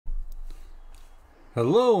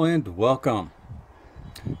Hello and welcome.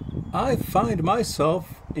 I find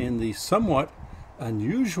myself in the somewhat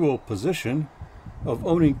unusual position of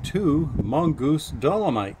owning two Mongoose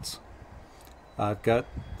Dolomites. I've got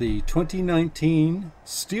the 2019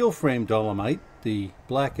 steel frame Dolomite, the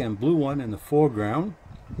black and blue one in the foreground,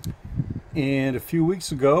 and a few weeks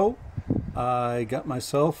ago I got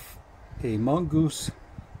myself a Mongoose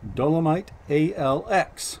Dolomite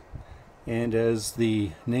ALX, and as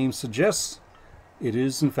the name suggests, it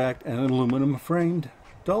is in fact an aluminum framed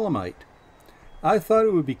Dolomite. I thought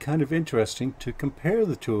it would be kind of interesting to compare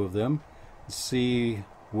the two of them, see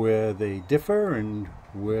where they differ and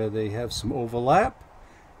where they have some overlap,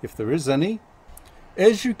 if there is any.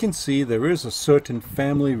 As you can see, there is a certain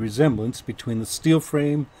family resemblance between the steel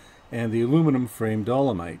frame and the aluminum frame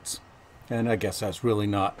Dolomites. And I guess that's really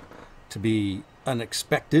not to be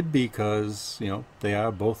unexpected because, they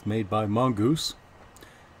are both made by Mongoose.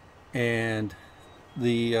 And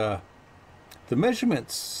the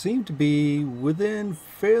measurements seem to be within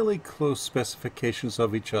fairly close specifications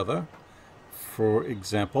of each other. For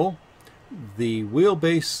example, the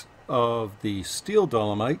wheelbase of the steel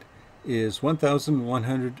Dolomite is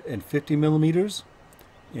 1,150 millimeters,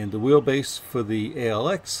 and the wheelbase for the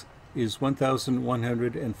ALX is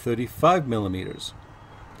 1,135 millimeters.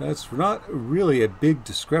 That's not really a big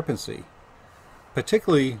discrepancy,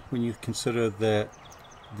 particularly when you consider that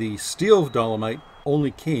the steel Dolomite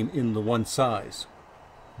only came in the one size.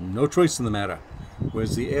 No choice in the matter.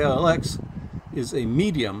 Whereas the ALX is a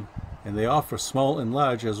medium, and they offer small and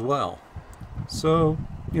large as well. So,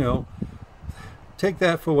 take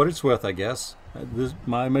that for what it's worth, I guess.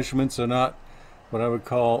 My measurements are not what I would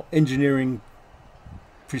call engineering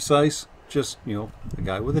precise, just, a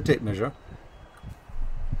guy with a tape measure.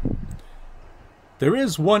 There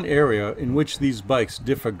is one area in which these bikes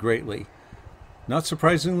differ greatly. Not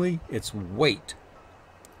surprisingly, it's weight.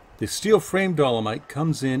 The steel frame Dolomite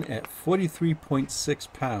comes in at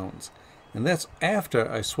 43.6 pounds, and that's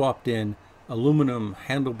after I swapped in aluminum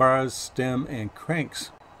handlebars, stem, and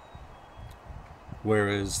cranks.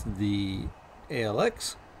 Whereas the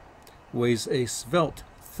ALX weighs a svelte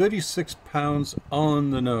 36 pounds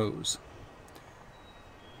on the nose.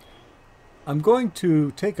 I'm going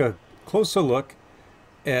to take a closer look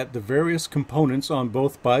at the various components on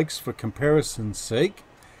both bikes for comparison's sake,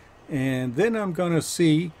 and then I'm going to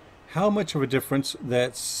see how much of a difference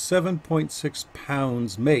that 7.6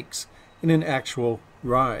 pounds makes in an actual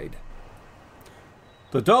ride.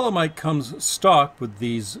 The Dolomite comes stock with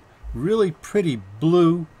these really pretty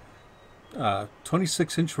blue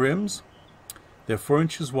 26-inch rims. They're 4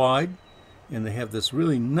 inches wide, and they have this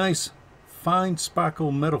really nice fine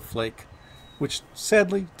sparkle metal flake, which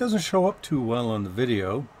sadly doesn't show up too well on the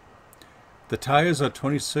video. The tires are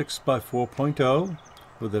 26 by 4.0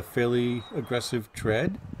 with a fairly aggressive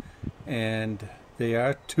tread, and they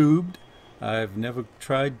are tubed. I've never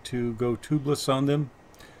tried to go tubeless on them.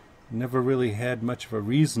 Never really had much of a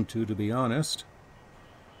reason to be honest.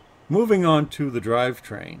 Moving on to the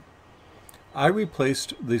drivetrain. I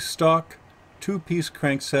replaced the stock 2-piece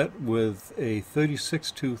crankset with a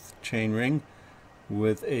 36-tooth chainring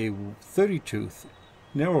with a 30-tooth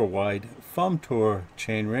narrow-wide Fomtour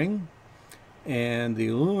chainring and the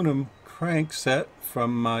aluminum crank set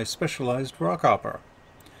from my Specialized rock hopper.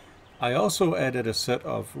 I also added a set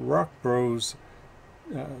of Rockbros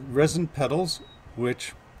resin pedals,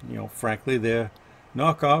 which, frankly, they're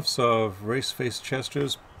knockoffs of race-face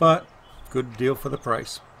Chesters, but good deal for the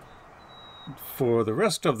price. For the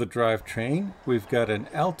rest of the drivetrain, we've got an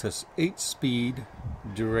Altus 8-speed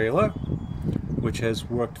derailleur, which has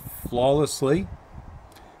worked flawlessly,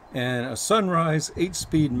 and a Sunrise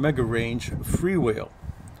 8-speed mega range freewheel.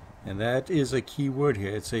 And that is a key word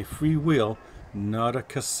here. It's a freewheel, not a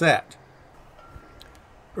cassette.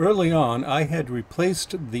 Early on, I had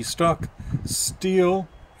replaced the stock steel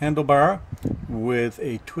handlebar with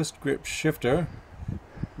a twist grip shifter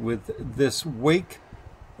with this Wake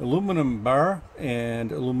aluminum bar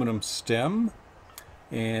and aluminum stem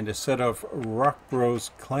and a set of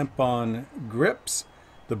Rockbros clamp-on grips.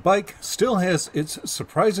 The bike still has its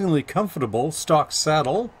surprisingly comfortable stock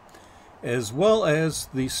saddle, as well as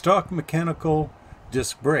the stock mechanical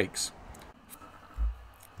disc brakes.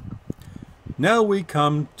 Now we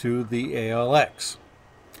come to the ALX.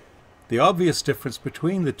 The obvious difference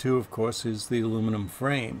between the two, of course, is the aluminum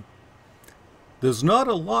frame. There's not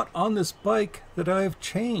a lot on this bike that I have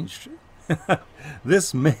changed.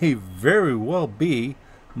 This may very well be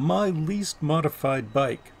my least modified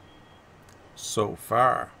bike so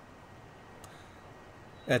far.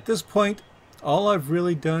 At this point, all I've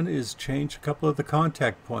really done is change a couple of the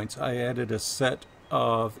contact points. I added a set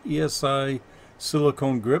of ESI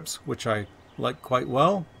silicone grips, which I like quite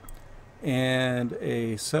well, and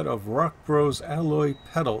a set of Rockbros alloy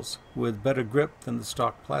pedals with better grip than the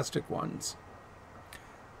stock plastic ones.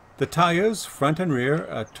 The tires, front and rear,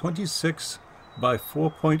 are 26 by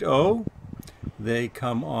 4.0. They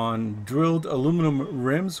come on drilled aluminum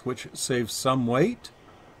rims, which saves some weight.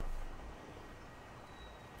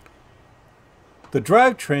 The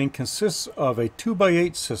drivetrain consists of a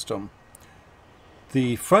 2x8 system.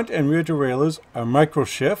 The front and rear derailleurs are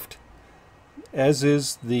Microshift, as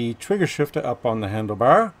is the trigger shifter up on the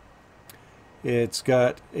handlebar. It's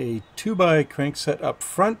got a 2x crankset up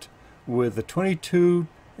front with the 22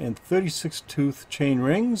 and 36 tooth chain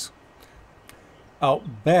rings.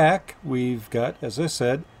 Out back we've got, as I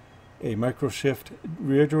said, a Microshift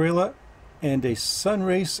rear derailleur and a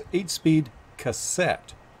Sunrace 8-speed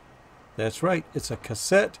cassette. That's right, it's a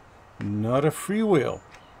cassette, not a freewheel.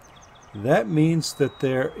 That means that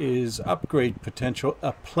there is upgrade potential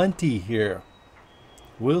aplenty here.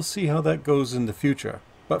 We'll see how that goes in the future,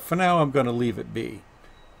 but for now I'm going to leave it be.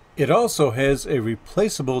 It also has a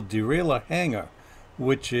replaceable derailleur hanger,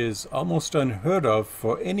 which is almost unheard of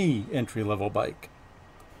for any entry-level bike.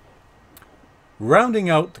 Rounding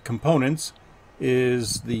out the components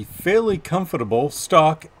is the fairly comfortable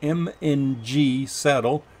stock M&G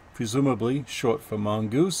saddle, presumably short for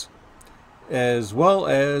Mongoose, as well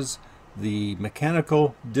as the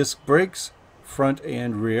mechanical disc brakes, front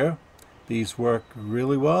and rear. These work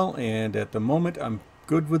really well, and at the moment I'm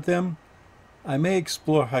good with them. I may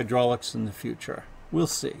explore hydraulics in the future. We'll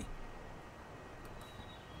see.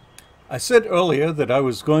 I said earlier that I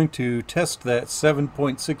was going to test that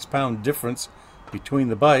 7.6 pound difference between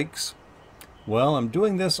the bikes. Well, I'm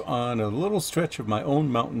doing this on a little stretch of my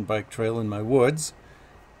own mountain bike trail in my woods.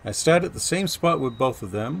 I start at the same spot with both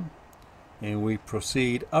of them, and we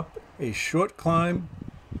proceed up a short climb,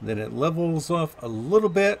 then it levels off a little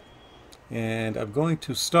bit, and I'm going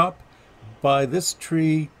to stop by this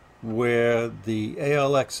tree where the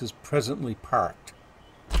ALX is presently parked.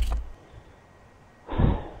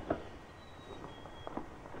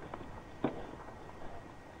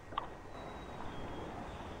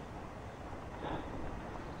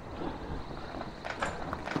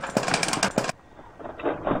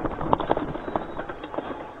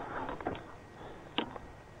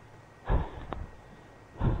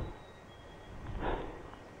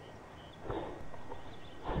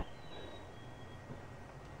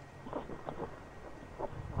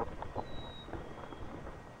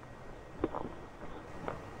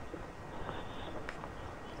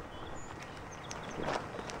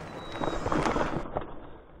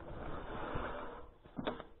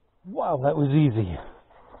 Wow, that was easy.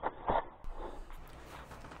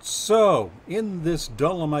 So, in this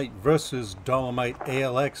Dolomite versus Dolomite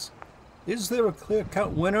ALX, is there a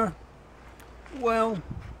clear-cut winner? Well,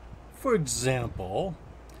 for example,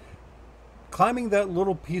 climbing that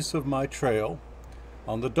little piece of my trail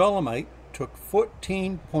on the Dolomite took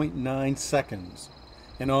 14.9 seconds,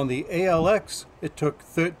 and on the ALX it took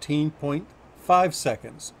 13.5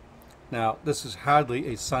 seconds. Now, this is hardly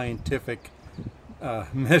a scientific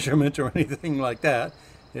measurement or anything like that,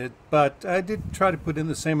 but I did try to put in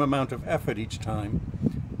the same amount of effort each time.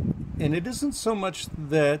 And it isn't so much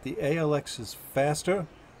that the ALX is faster,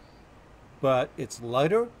 but it's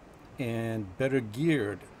lighter and better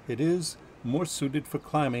geared. It is more suited for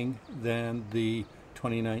climbing than the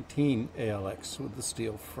 2019 ALX with the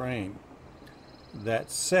steel frame.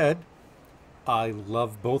 That said, I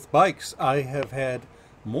love both bikes. I have had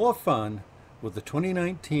more fun with the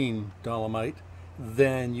 2019 Dolomite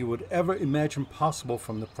than you would ever imagine possible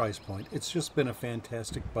from the price point. It's just been a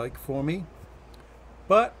fantastic bike for me.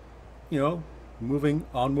 But, you know, moving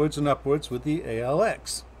onwards and upwards with the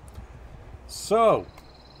ALX. So,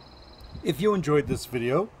 if you enjoyed this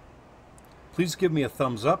video, please give me a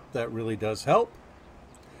thumbs up. That really does help.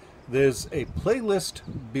 There's a playlist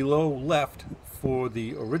below left for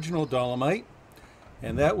the original Dolomite,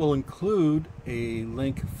 and that will include a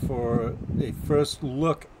link for a first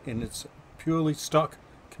look in its purely stock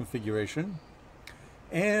configuration,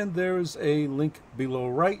 and there's a link below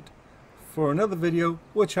right for another video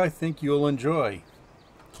which I think you'll enjoy.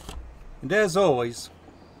 And as always,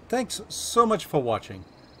 thanks so much for watching.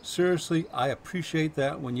 Seriously, I appreciate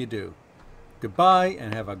that when you do. Goodbye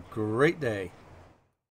and have a great day.